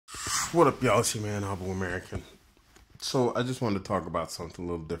What up, y'all? It's your man, Abuamerican. So I just wanted to talk about something a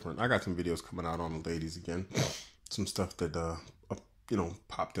little different. I got some videos coming out on the ladies again. Some stuff that,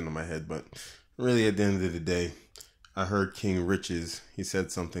 popped into my head. But really, at the end of the day, I heard King Riches. He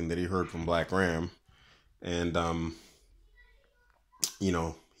said something that he heard from Black Ram. And,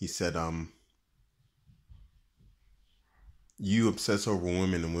 he said, you obsess over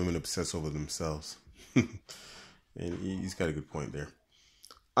women and women obsess over themselves. And he's got a good point there.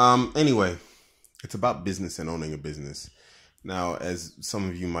 Anyway, it's about business and owning a business. Now, as some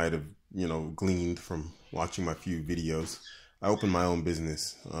of you might have, gleaned from watching my few videos, I opened my own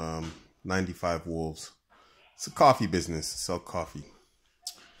business, 95 Wolves. It's a coffee business, sell coffee.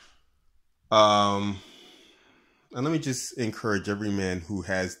 And let me just encourage every man who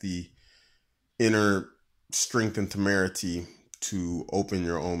has the inner strength and temerity to open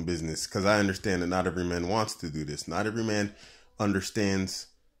your own business, because I understand that not every man wants to do this. Not every man understands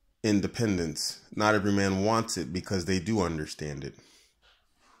independence. Not every man wants it because they do understand it.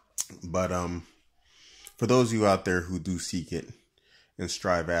 But for those of you out there who do seek it and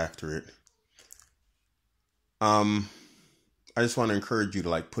strive after it, I just want to encourage you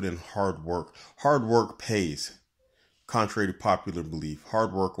to put in hard work. Hard work pays. Contrary to popular belief,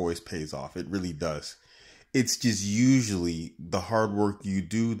 hard work always pays off. It really does. It's just usually the hard work you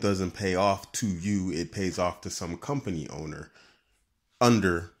do doesn't pay off to you. It pays off to some company owner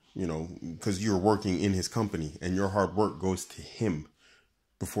because you're working in his company and your hard work goes to him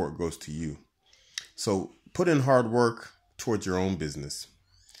before it goes to you. So put in hard work towards your own business.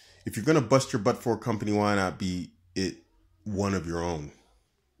 If you're going to bust your butt for a company, why not be it one of your own,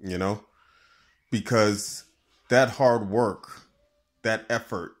 because that hard work, that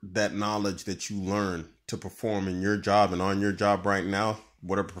effort, that knowledge that you learn to perform in your job and on your job right now,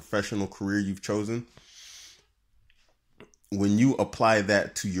 whatever professional career you've chosen, when you apply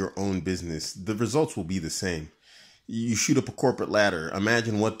that to your own business, the results will be the same. You shoot up a corporate ladder.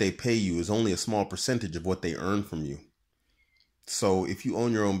 Imagine what they pay you is only a small percentage of what they earn from you. So if you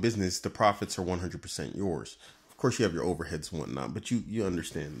own your own business, the profits are 100% yours. Of course, you have your overheads and whatnot, but you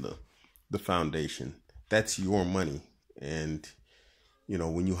understand the foundation. That's your money. And,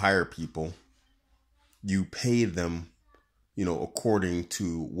 when you hire people, you pay them, according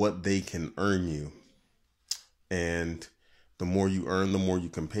to what they can earn you. And the more you earn, the more you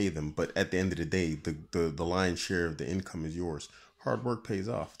can pay them. But at the end of the day, the lion's share of the income is yours. Hard work pays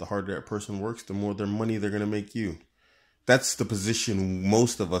off. The harder that person works, the more their money they're going to make you. That's the position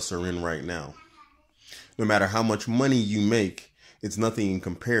most of us are in right now. No matter how much money you make, it's nothing in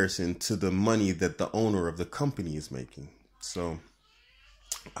comparison to the money that the owner of the company is making. So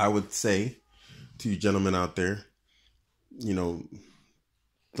I would say to you gentlemen out there,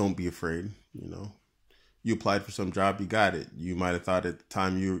 don't be afraid. You applied for some job, you got it. You might have thought at the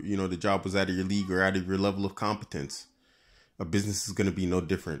time the job was out of your league or out of your level of competence. A business is going to be no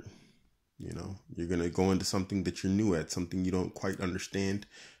different. You're going to go into something that you're new at, something you don't quite understand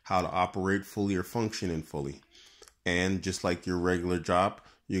how to operate fully or function in fully. And just like your regular job,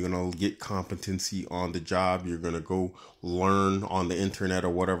 you're going to get competency on the job. You're going to go learn on the internet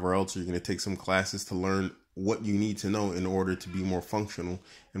or whatever else. You're going to take some classes to learn what you need to know in order to be more functional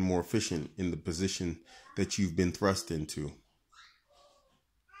and more efficient in the position that you've been thrust into.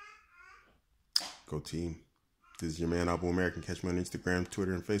 Go team. This is your man, Abuamerican. Catch me on Instagram,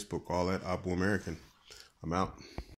 Twitter, and Facebook. All at Abuamerican. I'm out.